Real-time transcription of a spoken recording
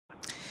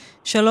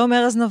שלום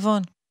ארז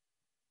נבון.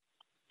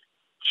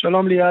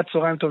 שלום ליאת,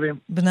 צהריים טובים.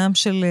 בנם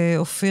של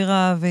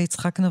אופירה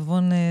ויצחק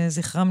נבון,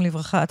 זכרם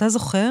לברכה. אתה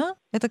זוכר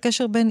את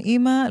הקשר בין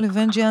אמא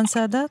לבין ג'יהאן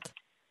סאדאת?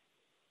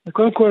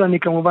 קודם כל, אני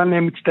כמובן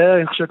מצטער,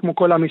 אני חושב כמו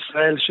כל עם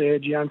ישראל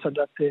שג'יהאן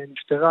סאדאת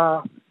נפטרה.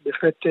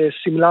 בהחלט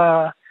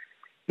סימלה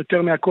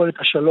יותר מהכל את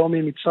השלום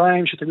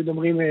ממצרים, שתמיד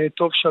אומרים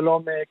טוב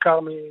שלום קר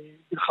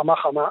ממלחמה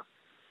חמה.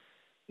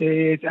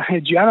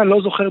 ג'יהאן אני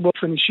לא זוכר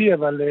באופן אישי,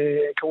 אבל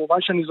כמובן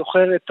שאני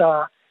זוכר את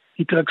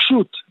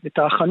ההתרגשות, את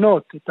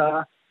ההכנות,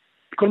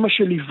 את כל מה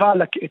שליווה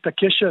את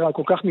הקשר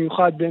הכל כך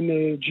מיוחד בין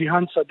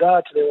ג'יהאן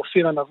סאדאת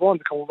ואופירה נבון,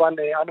 וכמובן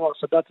אנואר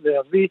סאדאת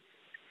ואבי,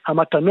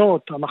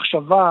 המתנות,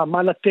 המחשבה,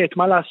 מה לתת,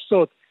 מה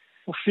לעשות.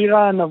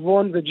 אופירה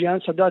נבון וג'יהאן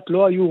סאדאת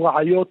לא היו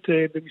רעיות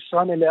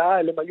במשרה מלאה,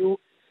 אלא הם היו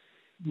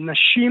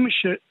נשים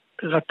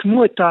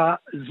שרתמו את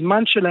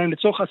הזמן שלהם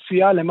לצורך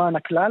עשייה למען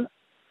הכלל.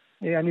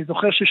 אני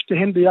זוכר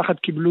ששתיהן ביחד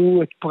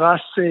קיבלו את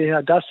פרס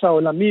הדסה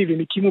העולמי, והם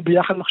הקימו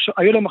ביחד,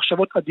 היו להם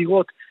מחשבות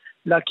אדירות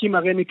להקים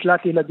ערי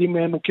מקלט לילדים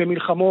מוכי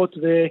מלחמות,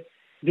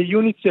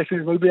 ויוניצף,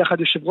 הם היו ביחד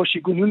יושב ראש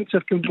ארגון יוניצף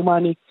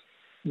כמדומני,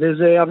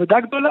 וזה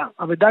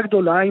עבודה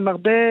גדולה עם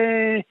הרבה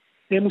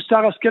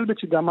מוסר השכל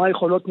בצדה, מה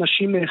יכולות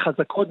נשים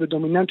חזקות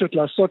ודומיננטיות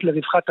לעשות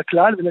לרווחת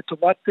הכלל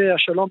ולטובת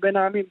השלום בין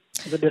העמים.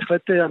 זה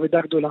בהחלט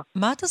עבודה גדולה.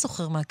 מה אתה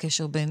זוכר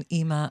מהקשר בין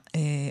אמא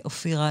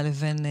אופירה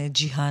לבין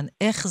ג'יהאן?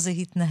 איך זה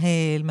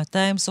התנהל? מתי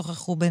הם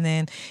שוחחו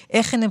ביניהן?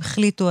 איך הם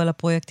החליטו על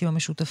הפרויקטים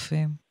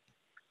המשותפים?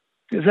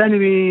 זה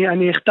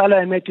אני אחטא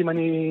לאמת אם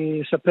אני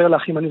אספר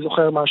לך אם אני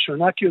זוכר משהו.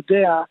 אני רק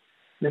יודע,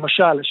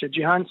 למשל,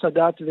 שג'יהאן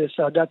סאדאת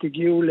וסאדאת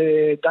הגיעו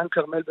לדן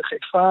כרמל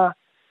בחיפה,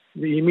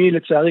 ואימי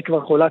לצערי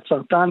כבר חולת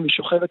סרטן, והיא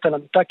שוכבת על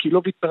המיטה כי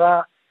לא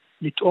ויתרה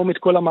לטעום את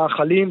כל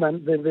המאכלים,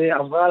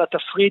 ועברה על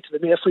התפריט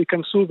ומאיפה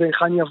ייכנסו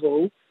והיכן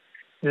יבואו.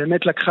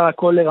 באמת לקחה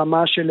הכל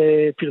לרמה של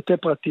פרטי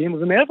פרטים,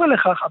 ומעבר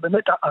לכך,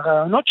 באמת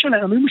הרעיונות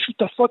שלהם היו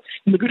משותפות,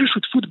 הם הגיעו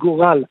לשותפות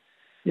גורל.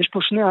 יש פה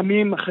שני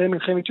עמים אחרי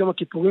מלחמת יום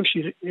הכיפורים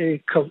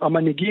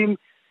שהמנהיגים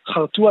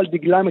חרטו על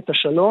דגלם את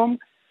השלום,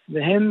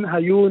 והם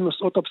היו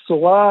נושאות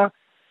הבשורה,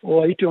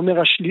 או הייתי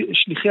אומר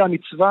שליחי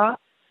המצווה,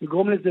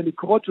 לגרום לזה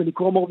לקרות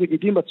ולקרום עור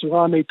וגידים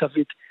בצורה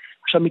המיטבית.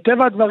 עכשיו,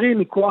 מטבע הדברים,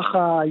 מכוח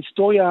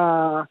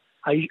ההיסטוריה,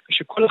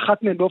 שכל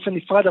אחת מהן באופן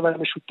נפרד, אבל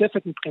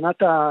המשותפת מבחינת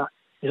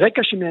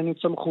הרקע שמהם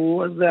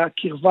צמחו, אז זה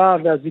הקרבה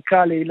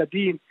והזיקה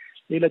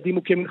לילדים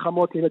מוכי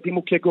מלחמות, לילדים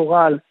מוכי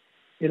גורל,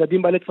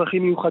 ילדים בעלי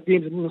צרכים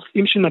מיוחדים, זה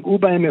נושאים שנגעו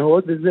בהם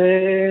מאוד, וזה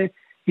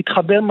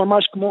התחבר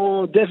ממש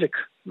כמו דבק.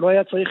 לא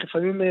היה צריך,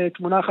 לפעמים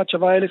תמונה אחת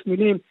שווה 1,000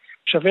 מילים,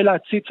 שווה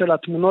להציץ על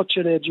התמונות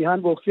של ג'יהאן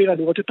ואופירה,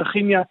 לראות את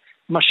הכימיה.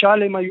 משל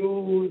הם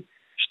היו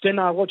שתי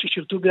נערות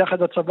ששירתו ביחד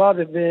בצבא,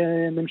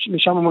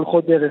 ומשם הם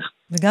הולכות דרך.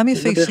 וגם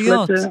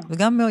יפהפיות,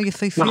 וגם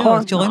יפהפיות.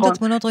 נכון, כשרואים את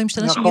התמונות רואים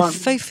שתי נשים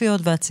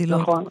יפהפיות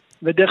והצילות. נכון,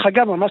 ודרך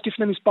אגב, ממש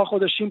לפני מספר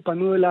חודשים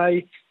פנו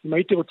אליי, אם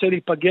הייתי רוצה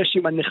להיפגש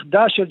עם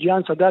הנכדה של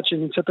ג'יהאן סאדאת,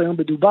 שנמצאת היום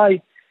בדובאי,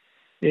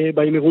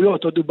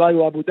 באמירויות, או דובאי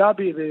או אבו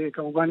דאבי,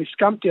 וכמובן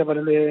הסכמתי,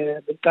 אבל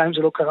בינתיים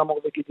זה לא קרה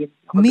מור וגידים.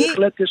 אבל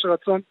בהחלט יש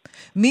רצון.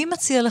 מי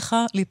מציע לך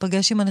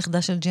להיפגש עם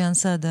הנכדה של ג'יהאן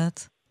סאדאת?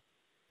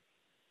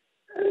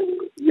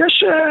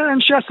 יש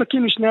אנשי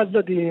עסקים משני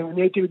הצדדים.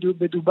 אני הייתי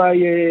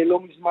בדובאי לא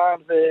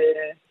מזמן,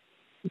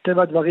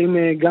 ומטבע הדברים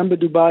גם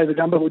בדובאי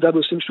וגם באבו דאבי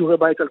עושים שיעורי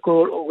בית על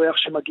כל אורח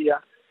שמגיע.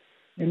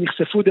 הם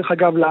נחשפו דרך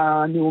אגב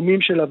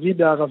לנאומים של אבי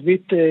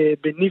בערבית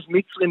בניב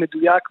מצרי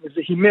מדויק,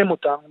 וזה הימם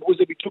אותם. אמרו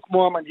זה בדיוק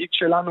כמו המנהיג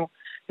שלנו,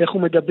 איך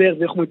הוא מדבר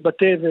ואיך הוא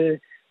מתבטא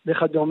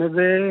וכדומה,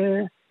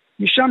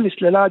 ומשם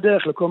נסללה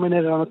הדרך לכל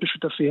מיני רעיונות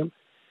משותפים.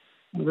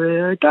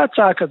 והייתה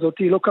הצעה כזאת,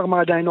 היא לא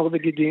קרמה עדיין עור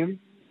וגידים,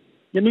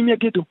 ימים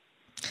יגידו.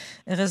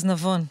 ארז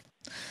נבון,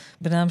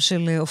 בנם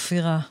של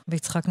אופירה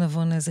ויצחק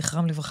נבון,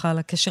 זכרם לברכה, על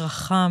הקשר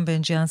החם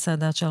בין ג'יהאן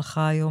סאדאת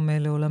שהלכה היום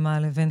לעולמה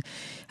לבין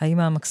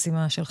האמא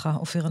המקסימה שלך,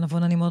 אופירה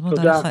נבון. אני מאוד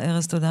מודה לך,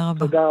 ארז, תודה רבה.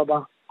 תודה רבה,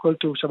 כל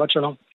טוב, שבת שלום.